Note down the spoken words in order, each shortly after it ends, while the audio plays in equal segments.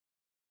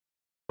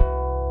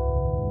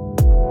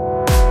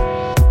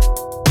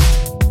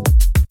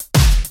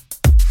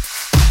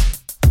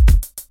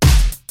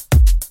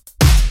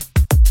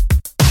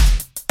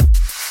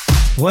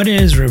What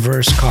is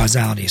reverse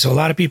causality? So a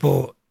lot of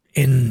people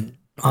in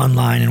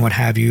online and what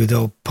have you,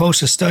 they'll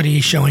post a study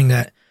showing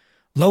that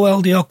low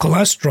LDL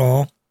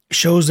cholesterol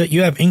shows that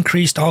you have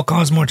increased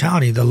all-cause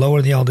mortality. The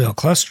lower the LDL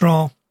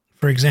cholesterol,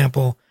 for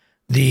example,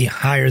 the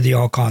higher the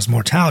all-cause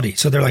mortality.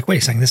 So they're like,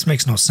 wait a second, this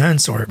makes no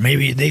sense. Or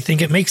maybe they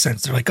think it makes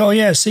sense. They're like, oh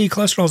yeah, see,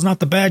 cholesterol is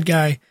not the bad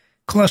guy.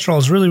 Cholesterol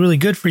is really, really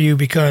good for you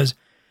because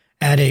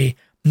at a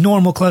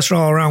normal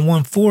cholesterol around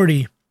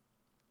 140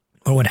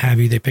 or what have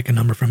you, they pick a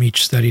number from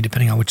each study,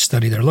 depending on which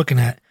study they're looking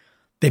at.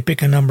 They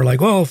pick a number like,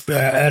 well, if,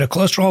 at a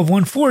cholesterol of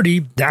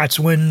 140, that's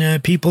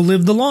when people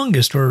lived the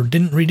longest or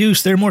didn't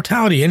reduce their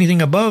mortality.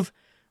 Anything above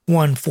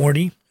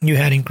 140, you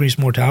had increased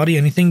mortality.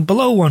 Anything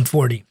below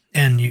 140,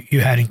 and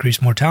you had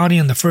increased mortality.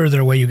 And the further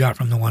away you got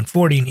from the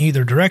 140 in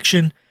either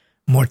direction,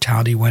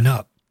 mortality went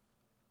up.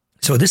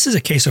 So this is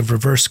a case of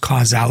reverse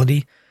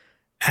causality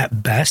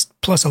at best,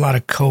 plus a lot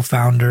of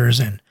co-founders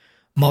and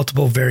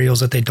multiple variables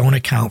that they don't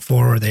account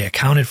for, or they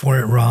accounted for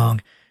it wrong.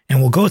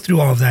 And we'll go through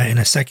all of that in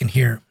a second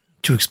here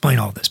to explain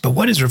all of this. But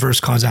what is reverse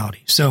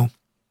causality? So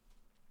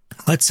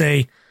let's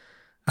say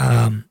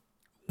I'll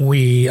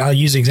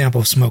use the example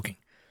of smoking.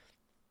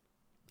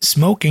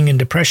 Smoking and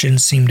depression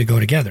seem to go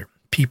together.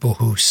 People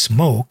who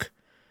smoke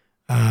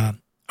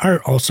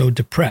are also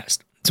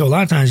depressed. So a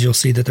lot of times you'll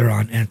see that they're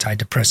on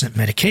antidepressant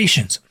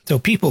medications. So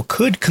people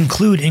could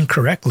conclude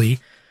incorrectly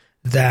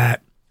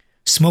that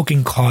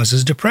smoking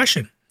causes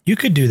depression. You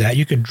could do that.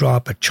 You could draw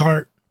up a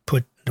chart,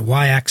 put the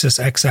y-axis,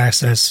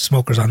 x-axis,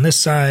 smokers on this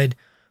side,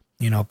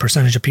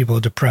 percentage of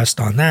people depressed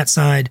on that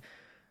side.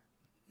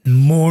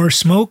 More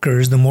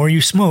smokers, the more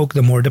you smoke,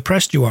 the more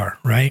depressed you are,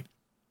 right?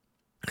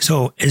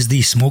 So is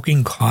the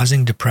smoking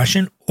causing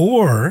depression,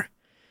 or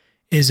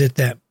is it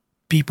that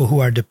people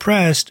who are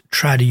depressed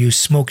try to use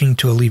smoking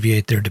to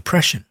alleviate their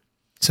depression?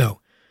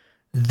 So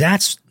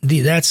that's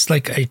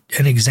like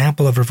an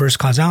example of reverse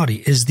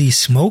causality. Is the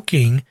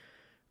smoking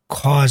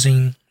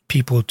causing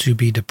people to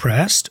be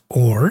depressed,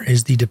 or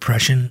is the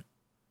depression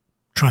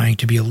trying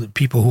to be,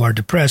 people who are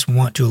depressed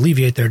want to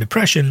alleviate their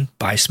depression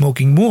by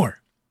smoking more?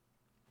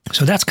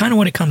 So that's kind of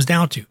what it comes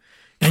down to.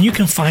 And you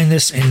can find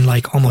this in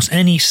like almost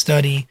any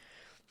study,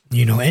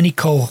 any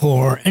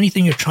cohort,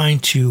 anything you're trying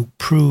to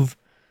prove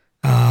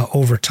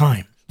over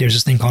time. There's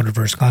this thing called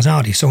reverse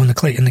causality. So in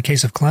the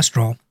case of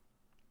cholesterol,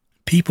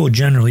 people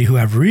generally who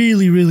have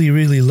really, really,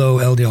 really low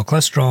LDL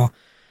cholesterol,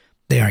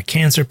 they are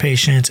cancer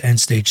patients,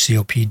 end-stage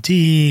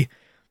COPD,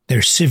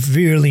 they're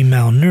severely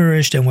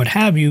malnourished and what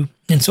have you.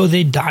 And so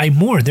they die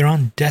more. They're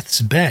on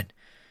death's bed.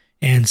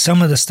 And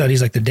some of the studies,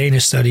 like the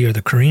Danish study or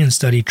the Korean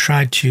study,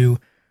 tried to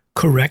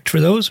correct for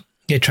those.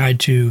 They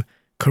tried to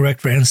correct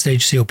for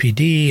end-stage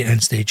COPD,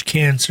 end-stage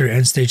cancer,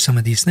 end-stage some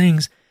of these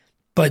things,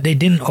 but they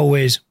didn't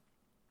always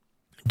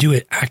do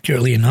it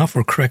accurately enough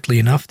or correctly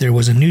enough. There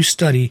was a new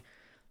study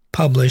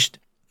published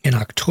in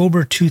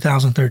October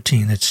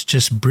 2013 that's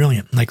just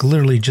brilliant, like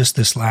literally just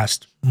this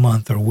last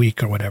month or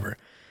week or whatever.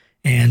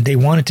 And they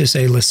wanted to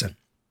say, listen,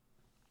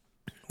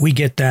 we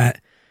get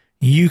that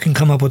you can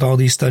come up with all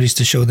these studies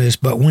to show this,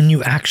 but when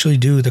you actually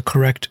do the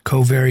correct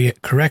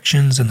covariate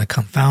corrections and the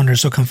confounders,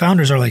 so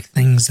confounders are like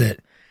things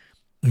that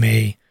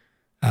may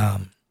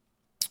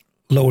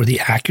lower the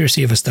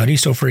accuracy of a study.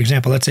 So for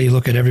example, let's say you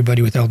look at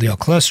everybody with LDL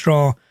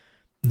cholesterol,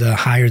 the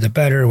higher the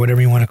better, whatever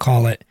you want to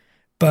call it.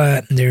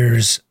 But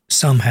there's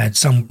some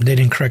they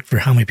didn't correct for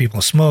how many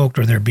people smoked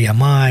or their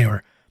BMI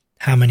or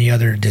how many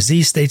other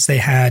disease states they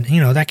had.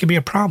 That could be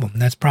a problem.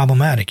 That's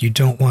problematic. You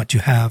don't want to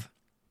have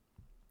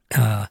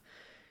a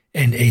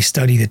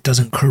study that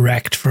doesn't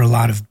correct for a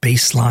lot of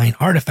baseline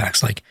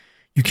artifacts. Like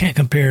you can't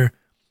compare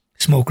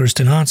smokers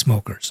to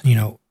non-smokers,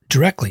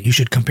 directly. You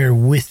should compare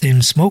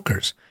within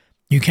smokers.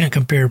 You can't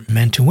compare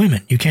men to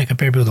women. You can't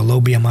compare people with a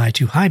low BMI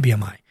to high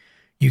BMI.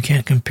 You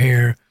can't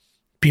compare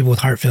people with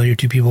heart failure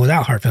to people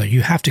without heart failure.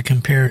 You have to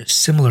compare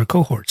similar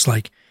cohorts.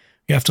 Like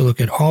you have to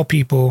look at all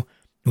people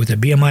with a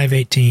BMI of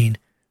 18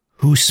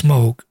 who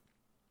smoke,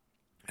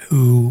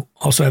 who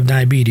also have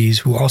diabetes,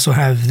 who also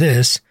have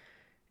this,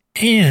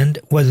 and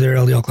whether their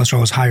LDL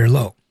cholesterol is high or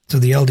low. So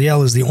the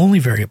LDL is the only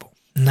variable,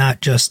 not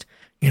just,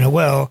 we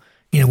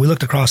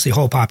looked across the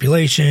whole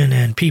population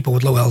and people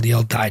with low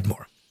LDL died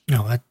more.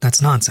 That's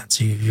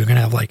nonsense. You're going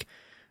to have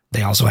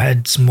they also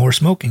had some more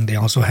smoking. They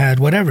also had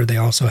whatever. They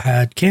also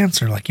had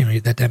cancer.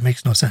 That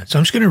makes no sense. So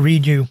I'm just going to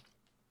read you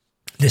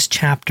this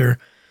chapter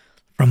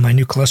from my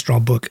new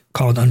cholesterol book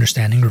called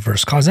Understanding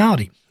Reverse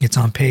Causality. It's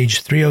on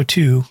page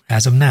 302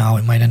 as of now.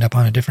 It might end up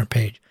on a different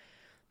page,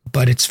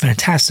 but it's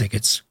fantastic.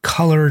 It's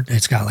colored.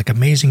 It's got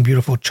amazing,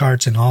 beautiful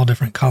charts in all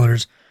different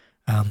colors.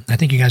 I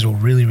think you guys will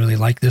really, really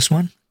like this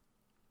one,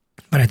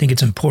 but I think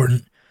it's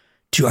important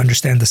to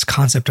understand this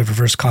concept of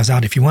reverse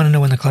causality. If you want to know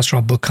when the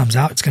cholesterol book comes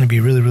out, it's going to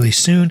be really, really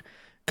soon.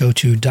 Go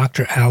to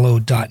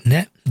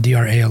drallo.net,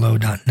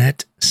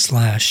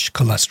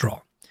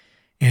 drallo.net/cholesterol.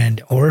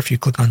 Or if you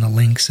click on the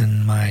links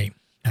in my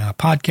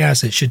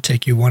podcast, it should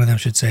take you, one of them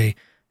should say,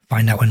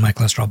 find out when my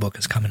cholesterol book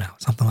is coming out,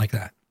 something like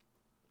that.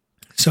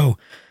 So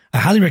I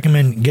highly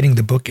recommend getting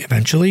the book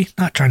eventually,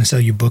 not trying to sell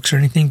you books or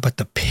anything, but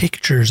the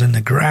pictures and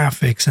the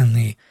graphics and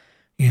the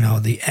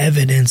The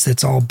evidence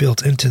that's all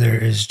built into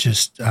there is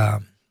just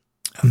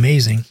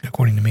amazing,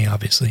 according to me,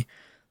 obviously.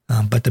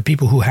 But the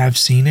people who have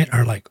seen it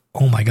are like,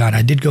 oh my God.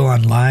 I did go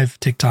on live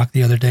TikTok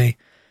the other day,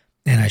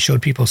 and I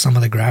showed people some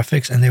of the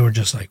graphics, and they were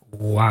just like,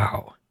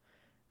 wow,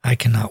 I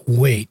cannot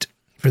wait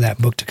for that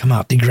book to come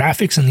out. The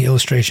graphics and the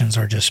illustrations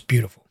are just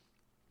beautiful.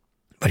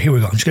 But here we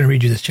go. I'm just going to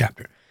read you this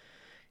chapter.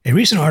 A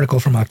recent article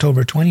from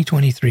October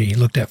 2023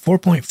 looked at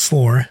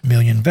 4.4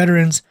 million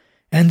veterans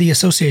and the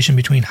association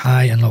between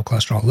high and low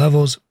cholesterol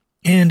levels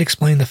and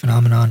explained the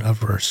phenomenon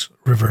of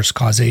reverse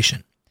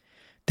causation.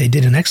 They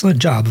did an excellent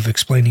job of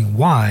explaining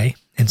why,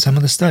 in some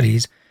of the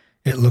studies,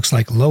 it looks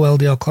like low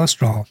LDL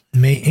cholesterol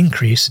may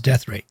increase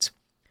death rates.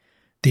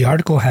 The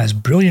article has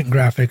brilliant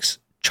graphics,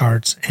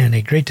 charts, and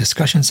a great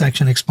discussion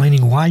section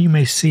explaining why you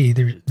may see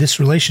this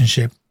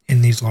relationship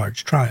in these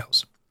large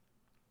trials.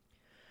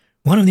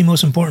 One of the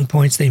most important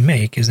points they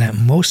make is that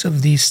most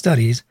of these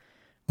studies,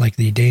 like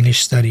the Danish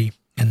study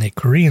and the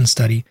Korean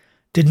study,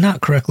 did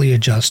not correctly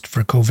adjust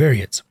for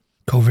covariates.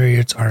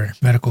 Covariates are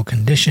medical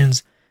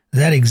conditions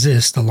that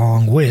exist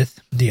along with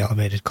the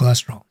elevated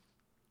cholesterol.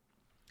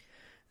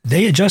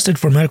 They adjusted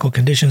for medical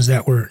conditions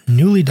that were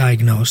newly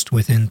diagnosed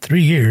within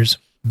 3 years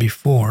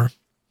before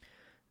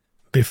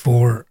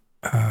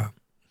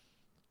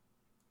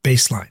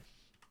baseline.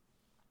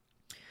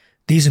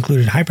 These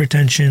included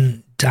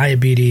hypertension,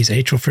 diabetes,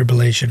 atrial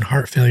fibrillation,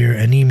 heart failure,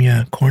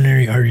 anemia,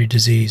 coronary artery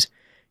disease,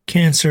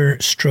 cancer,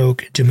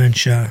 stroke,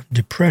 dementia,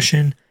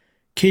 depression,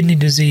 kidney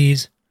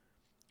disease,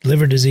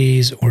 liver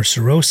disease or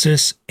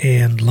cirrhosis,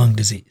 and lung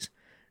disease.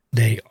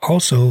 They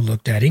also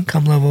looked at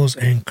income levels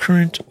and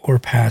current or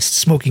past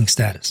smoking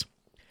status.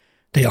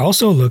 They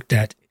also looked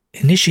at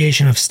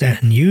initiation of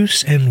statin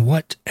use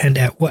and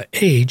at what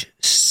age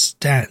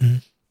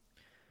statin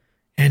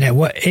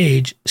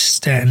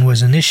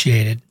was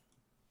initiated,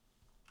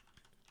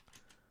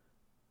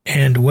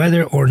 and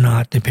whether or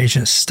not the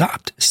patient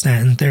stopped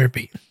statin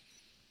therapy.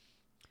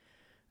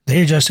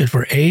 They adjusted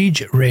for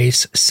age,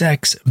 race,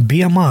 sex,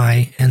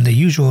 BMI, and the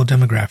usual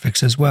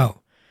demographics as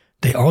well.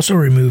 They also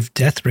removed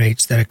death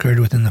rates that occurred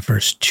within the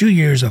first 2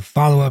 years of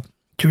follow-up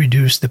to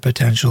reduce the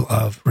potential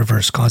of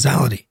reverse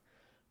causality.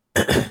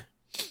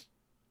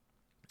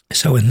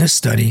 So in this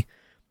study,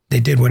 they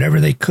did whatever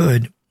they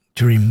could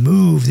to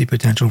remove the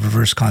potential of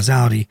reverse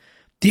causality.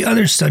 The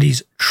other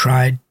studies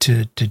tried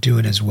to do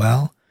it as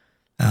well,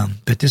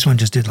 but this one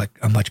just did like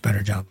a much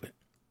better job of it.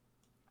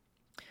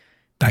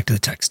 Back to the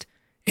text.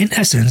 In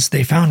essence,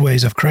 they found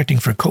ways of correcting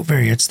for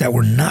covariates that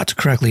were not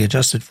correctly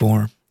adjusted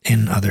for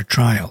in other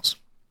trials.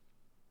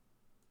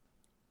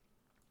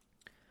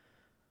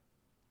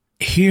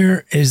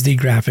 Here is the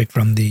graphic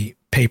from the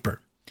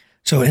paper.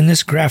 So in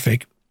this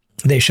graphic,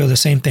 they show the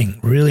same thing,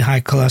 really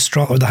high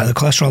cholesterol, or the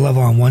cholesterol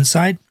level on one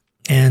side,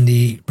 and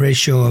the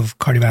ratio of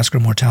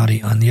cardiovascular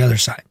mortality on the other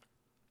side,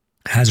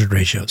 hazard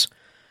ratios.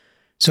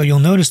 So you'll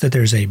notice that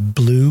there's a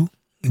blue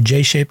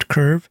J-shaped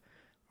curve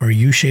or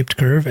U-shaped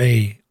curve,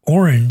 a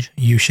orange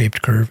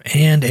U-shaped curve,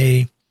 and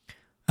a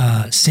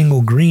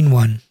single green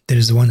one that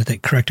is the one that they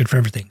corrected for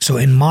everything. So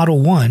in Model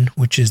 1,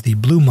 which is the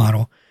blue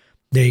model,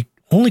 they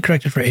only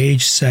corrected for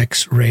age,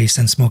 sex, race,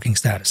 and smoking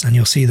status. And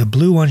you'll see the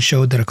blue one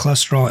showed that a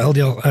cholesterol,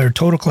 LDL, or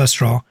total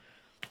cholesterol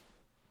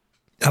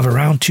of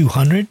around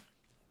 200,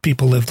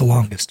 people live the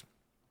longest.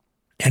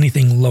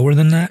 Anything lower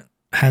than that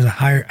has a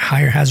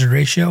higher hazard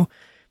ratio,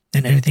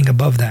 and anything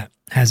above that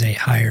has a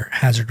higher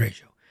hazard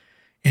ratio.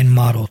 In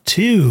Model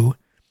 2,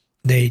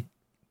 they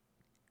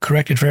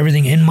corrected for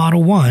everything in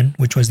Model 1,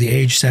 which was the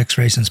age, sex,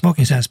 race, and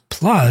smoking status,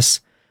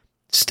 plus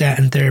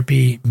statin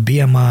therapy,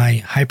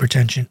 BMI,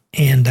 hypertension,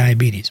 and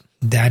diabetes.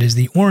 That is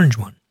the orange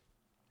one.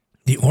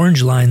 The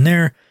orange line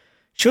there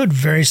showed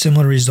very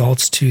similar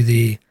results to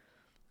the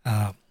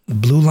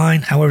blue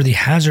line. However, the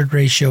hazard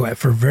ratio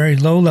for very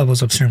low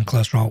levels of serum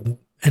cholesterol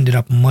ended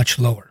up much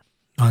lower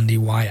on the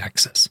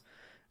y-axis.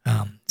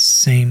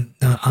 Same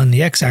on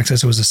the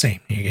x-axis, it was the same.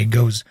 It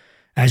goes,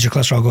 as your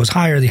cholesterol goes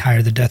higher, the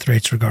higher the death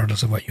rates,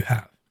 regardless of what you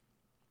have.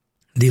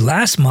 The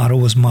last model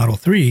was Model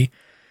 3,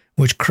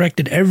 which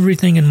corrected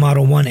everything in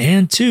Model 1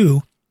 and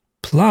 2,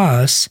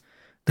 plus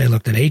they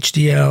looked at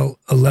HDL,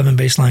 11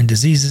 baseline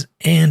diseases,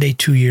 and a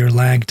 2-year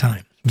lag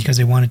time because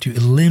they wanted to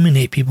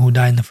eliminate people who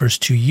died in the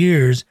first 2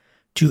 years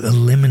to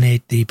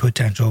eliminate the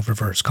potential of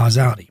reverse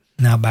causality.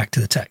 Now back to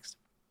the text.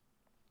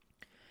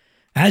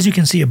 As you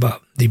can see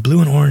above, the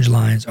blue and orange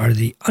lines are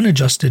the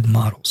unadjusted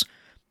models.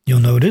 You'll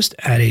notice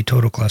at a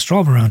total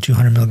cholesterol of around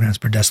 200 milligrams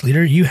per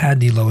deciliter, you had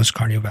the lowest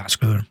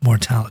cardiovascular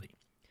mortality.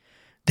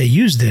 They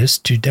use this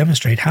to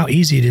demonstrate how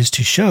easy it is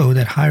to show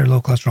that higher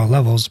low cholesterol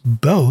levels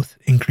both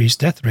increase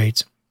death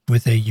rates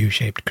with a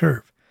U-shaped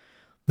curve.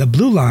 The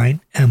blue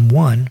line,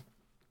 M1,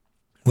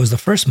 was the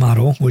first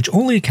model which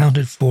only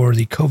accounted for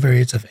the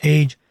covariates of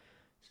age,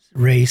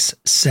 race,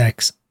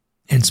 sex,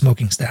 and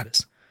smoking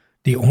status.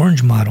 The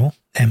orange model,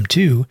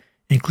 M2,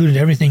 included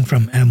everything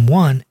from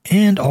M1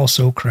 and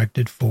also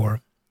corrected for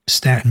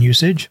statin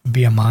usage,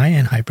 BMI,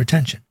 and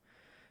hypertension.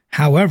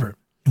 However,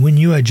 when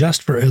you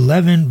adjust for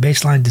 11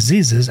 baseline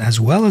diseases as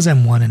well as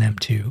M1 and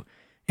M2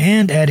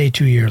 and add a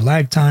 2-year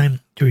lag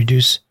time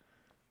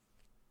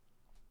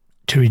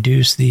to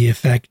reduce the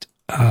effect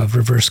of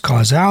reverse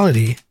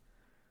causality,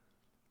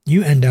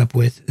 you end up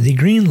with the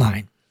green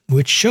line,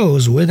 which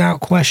shows without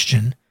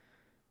question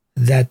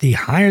that the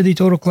higher the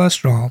total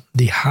cholesterol,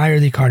 the higher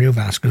the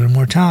cardiovascular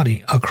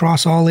mortality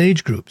across all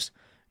age groups.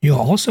 You'll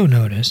also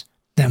notice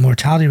that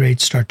mortality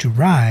rates start to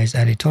rise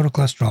at a total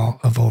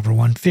cholesterol of over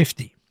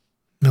 150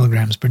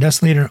 milligrams per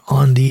deciliter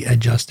on the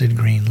adjusted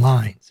green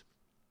lines.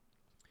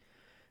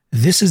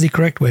 This is the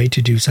correct way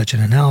to do such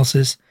an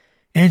analysis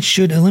and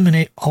should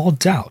eliminate all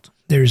doubt.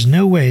 There is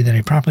no way that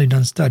a properly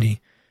done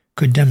study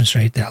could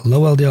demonstrate that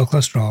low LDL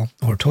cholesterol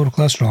or total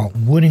cholesterol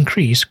would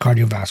increase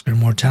cardiovascular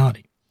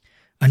mortality.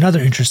 Another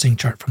interesting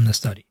chart from the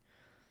study.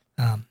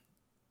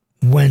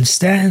 When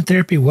statin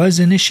therapy was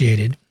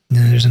initiated,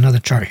 and there's another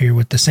chart here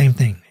with the same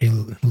thing, a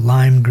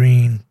lime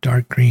green,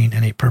 dark green,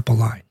 and a purple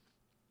line.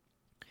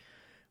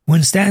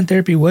 When statin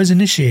therapy was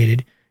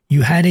initiated,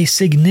 you had a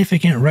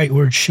significant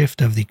rightward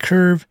shift of the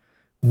curve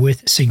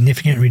with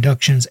significant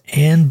reductions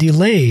and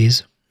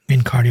delays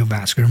in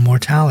cardiovascular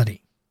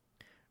mortality.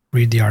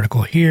 Read the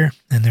article here,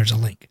 and there's a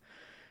link.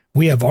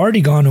 We have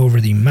already gone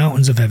over the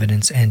mountains of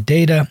evidence and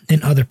data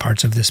in other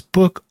parts of this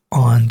book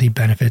on the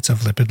benefits of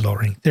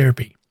lipid-lowering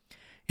therapy.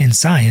 In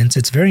science,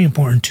 it's very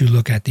important to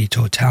look at the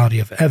totality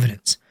of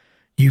evidence.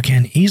 You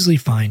can easily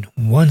find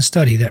one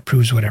study that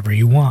proves whatever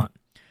you want.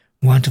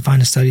 Want to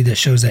find a study that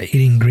shows that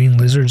eating green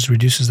lizards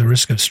reduces the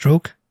risk of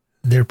stroke?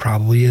 There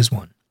probably is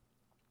one.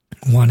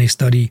 Want a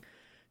study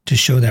to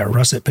show that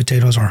russet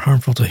potatoes are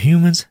harmful to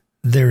humans?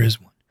 There is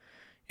one.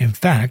 In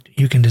fact,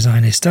 you can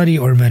design a study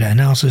or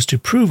meta-analysis to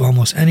prove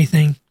almost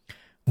anything.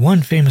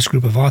 One famous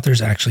group of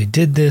authors actually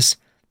did this,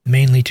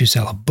 mainly to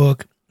sell a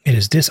book. It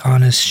is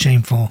dishonest,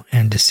 shameful,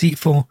 and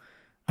deceitful.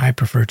 I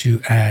prefer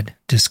to add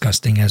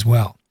disgusting as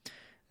well.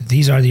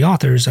 These are the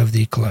authors of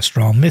the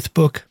Cholesterol Myth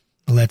book.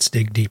 Let's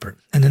dig deeper.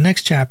 And the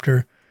next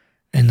chapter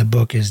in the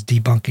book is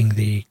debunking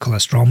the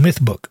Cholesterol Myth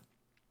book.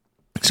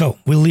 So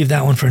we'll leave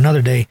that one for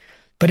another day.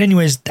 But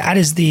anyways, that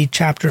is the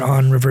chapter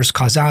on reverse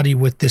causality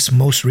with this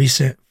most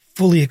recent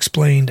fully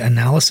explained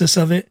analysis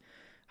of it.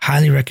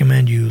 Highly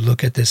recommend you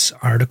look at this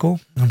article.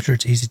 I'm sure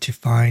it's easy to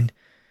find.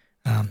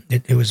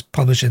 It was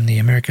published in the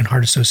American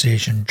Heart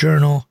Association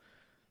Journal.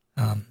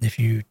 If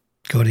you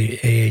go to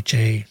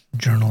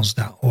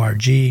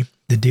ahajournals.org,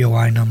 the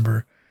DOI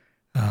number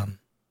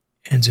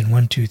ends in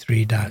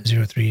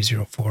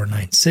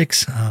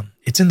 123.030496.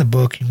 It's in the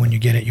book. When you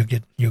get it,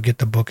 you'll get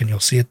the book and you'll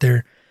see it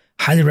there.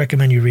 Highly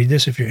recommend you read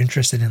this if you're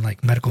interested in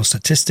like medical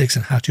statistics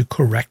and how to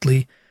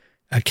correctly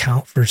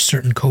account for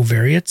certain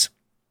covariates.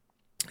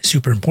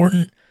 Super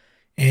important.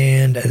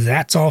 And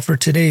that's all for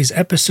today's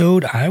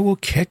episode. I will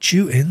catch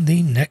you in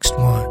the next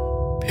one.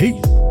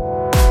 Peace.